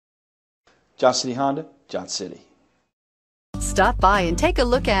Johnson City Honda, Johnson City. Stop by and take a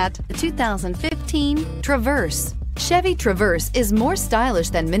look at the 2015 Traverse. Chevy Traverse is more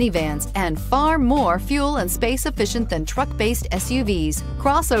stylish than minivans and far more fuel and space efficient than truck-based SUVs.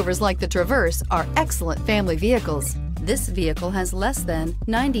 Crossovers like the Traverse are excellent family vehicles. This vehicle has less than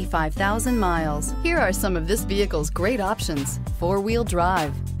 95,000 miles. Here are some of this vehicle's great options: four-wheel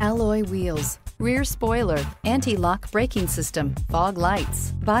drive, alloy wheels, rear spoiler, anti-lock braking system, fog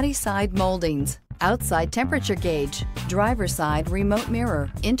lights, body side moldings, outside temperature gauge, driver's side remote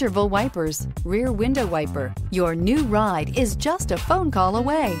mirror, interval wipers, rear window wiper. Your new ride is just a phone call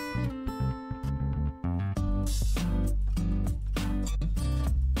away.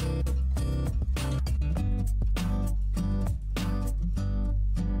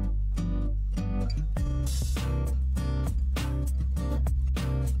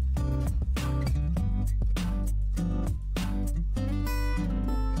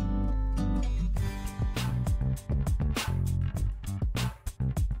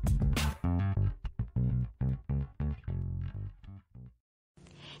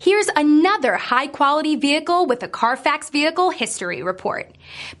 Here's another high-quality vehicle with a Carfax Vehicle History Report.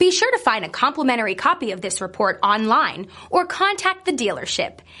 Be sure to find a complimentary copy of this report online or contact the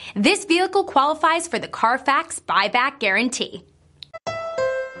dealership. This vehicle qualifies for the Carfax Buyback Guarantee.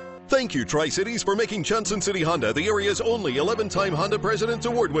 Thank you, Tri-Cities, for making Johnson City Honda the area's only 11-time Honda President's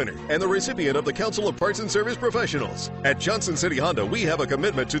Award winner and the recipient of the Council of Parts and Service Professionals. At Johnson City Honda, we have a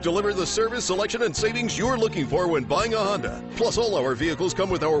commitment to deliver the service, selection, and savings you're looking for when buying a Honda. Plus, all our vehicles come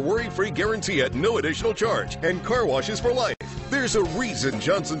with our worry-free guarantee at no additional charge and car washes for life. There's a reason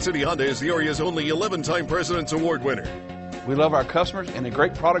Johnson City Honda is the area's only 11-time President's Award winner. We love our customers and the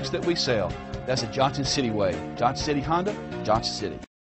great products that we sell. That's the Johnson City way. Johnson City Honda, Johnson City.